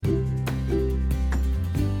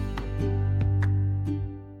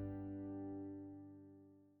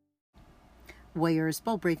Warriors,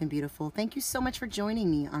 bold, brave, and beautiful. Thank you so much for joining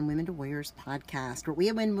me on Women to Warriors podcast, where we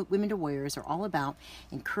at Women to Warriors are all about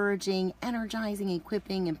encouraging, energizing,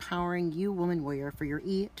 equipping, empowering you, woman warrior, for your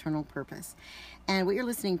eternal purpose. And what you're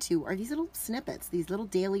listening to are these little snippets, these little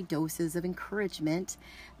daily doses of encouragement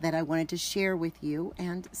that I wanted to share with you.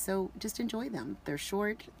 And so just enjoy them. They're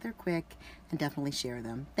short, they're quick, and definitely share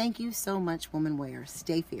them. Thank you so much, woman warrior.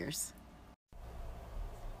 Stay fierce.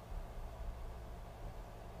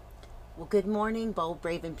 Well, good morning, bold,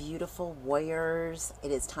 brave, and beautiful warriors.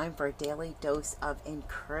 It is time for a daily dose of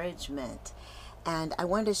encouragement. And I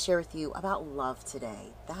wanted to share with you about love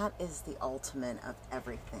today. That is the ultimate of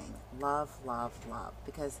everything. Love, love, love.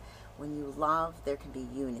 Because when you love, there can be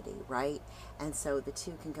unity, right? And so the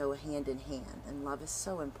two can go hand in hand. And love is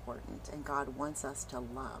so important. And God wants us to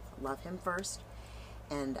love. Love Him first,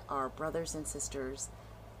 and our brothers and sisters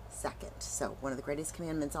second. So one of the greatest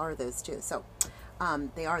commandments are those two. So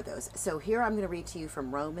they are those. So here I'm going to read to you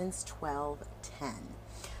from Romans 12:10.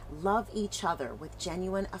 Love each other with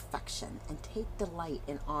genuine affection and take delight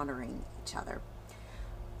in honoring each other.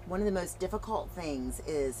 One of the most difficult things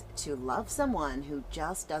is to love someone who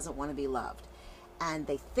just doesn't want to be loved. And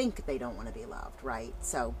they think they don't want to be loved, right?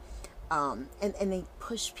 So, and they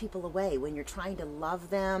push people away. When you're trying to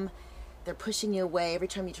love them, they're pushing you away. Every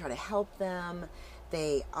time you try to help them,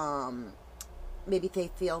 they maybe they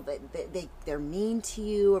feel that they're mean to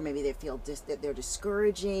you, or maybe they feel that they're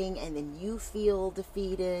discouraging, and then you feel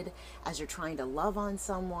defeated as you're trying to love on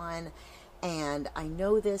someone. And I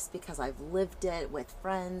know this because I've lived it with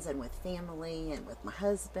friends and with family and with my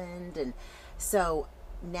husband. And so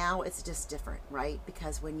now it's just different, right?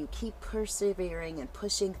 Because when you keep persevering and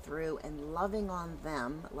pushing through and loving on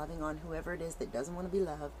them, loving on whoever it is that doesn't want to be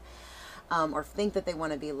loved, or think that they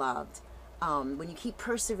want to be loved, when you keep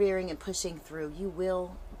persevering and pushing through, you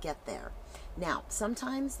will get there. Now,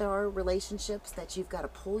 sometimes there are relationships that you've got to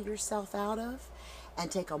pull yourself out of and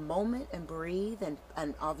take a moment and breathe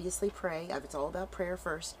and obviously pray. It's all about prayer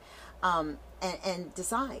first, and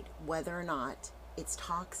decide whether or not it's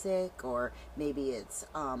toxic, or maybe it's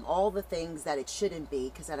all the things that it shouldn't be,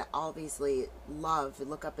 because that obviously love,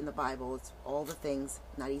 look up in the Bible, it's all the things,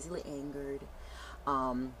 not easily angered,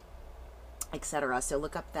 etc. So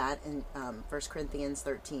look up that in 1 Corinthians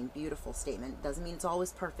 13, beautiful statement. Doesn't mean it's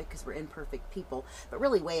always perfect, because we're imperfect people, but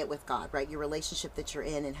really weigh it with God, right? Your relationship that you're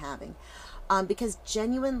in and having. Because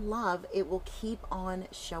genuine love, it will keep on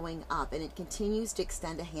showing up, and it continues to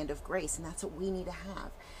extend a hand of grace, and that's what we need to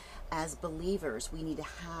have. As believers, we need to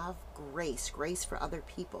have grace for other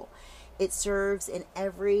people. It serves in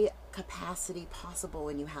every capacity possible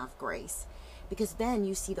when you have grace, because then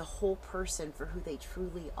you see the whole person for who they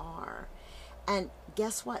truly are. And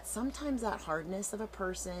guess what? Sometimes that hardness of a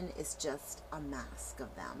person is just a mask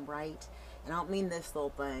of them, right? And I don't mean this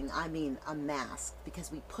little thing. I mean a mask,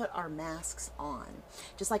 because we put our masks on.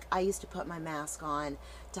 Just like I used to put my mask on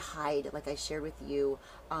to hide, like I shared with you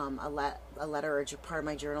a letter or part of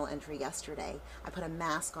my journal entry yesterday. I put a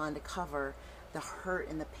mask on to cover the hurt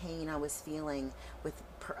and the pain I was feeling with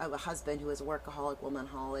a husband who was a workaholic,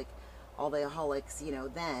 womanaholic, all the aholics,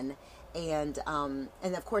 then. And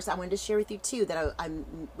of course, I wanted to share with you too that I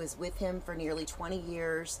was with him for nearly 20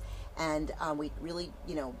 years, and we really,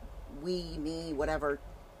 whatever,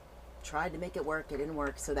 tried to make it work. It didn't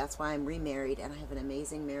work, so that's why I'm remarried, and I have an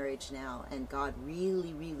amazing marriage now, and God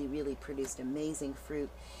really, really, really produced amazing fruit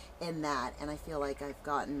in that, and I feel like I've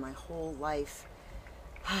gotten my whole life,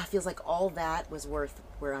 feels like all that was worth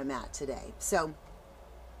where I'm at today. So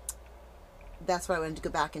that's why I wanted to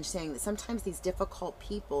go back and saying that sometimes these difficult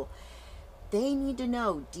people, they need to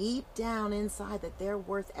know deep down inside that they're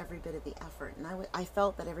worth every bit of the effort. And I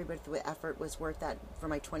felt that every bit of the effort was worth that for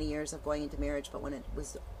my 20 years of going into marriage. But when it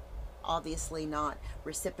was obviously not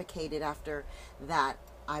reciprocated after that,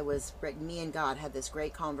 me and God had this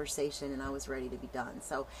great conversation, and I was ready to be done.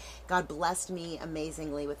 So God blessed me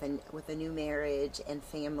amazingly with a new marriage and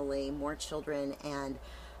family, more children, and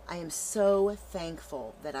I am so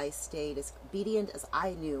thankful that I stayed as obedient as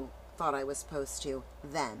I thought I was supposed to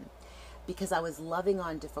then, because I was loving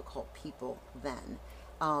on difficult people then.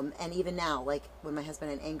 And even now, like when my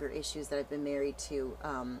husband had anger issues that I've been married to,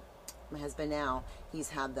 my husband now, he's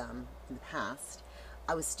had them in the past.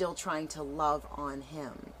 I was still trying to love on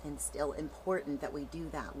him, and still important that we do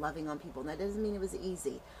that, loving on people. And that doesn't mean it was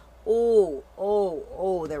easy. There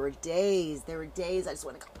were days I just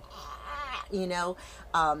want to go,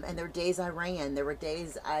 and there were days I ran. There were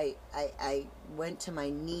days I went to my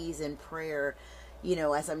knees in prayer,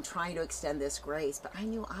 as I'm trying to extend this grace. But I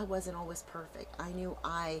knew I wasn't always perfect. I knew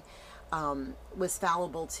I was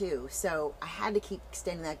fallible too. So I had to keep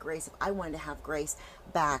extending that grace. If I wanted to have grace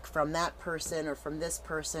back from that person or from this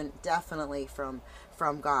person, definitely from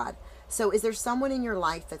God. So is there someone in your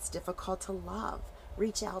life that's difficult to love?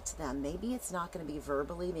 Reach out to them. Maybe it's not going to be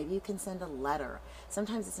verbally. Maybe you can send a letter.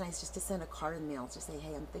 Sometimes it's nice just to send a card in the mail. Just say,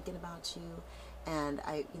 hey, I'm thinking about you, and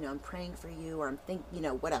I'm praying for you, or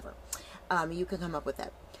whatever. You can come up with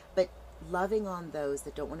it. But loving on those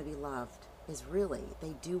that don't want to be loved is really,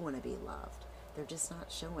 they do want to be loved. They're just not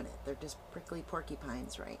showing it. They're just prickly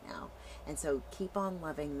porcupines right now. And so keep on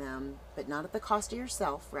loving them, but not at the cost of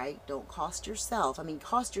yourself, right? Don't cost yourself. I mean,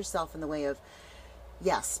 cost yourself in the way of,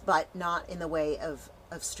 yes, but not in the way of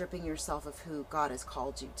stripping yourself of who God has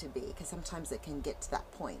called you to be, because sometimes it can get to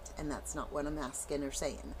that point, and that's not what I'm asking or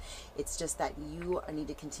saying. It's just that you need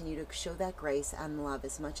to continue to show that grace and love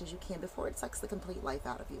as much as you can before it sucks the complete life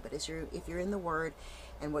out of you. But if you're in the Word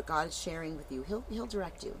and what God is sharing with you, He'll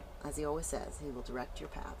direct you. As He always says, He will direct your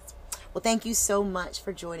paths. Well, thank you so much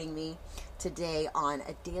for joining me today on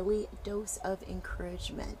A Daily Dose of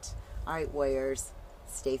Encouragement. All right, warriors,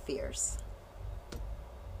 stay fierce.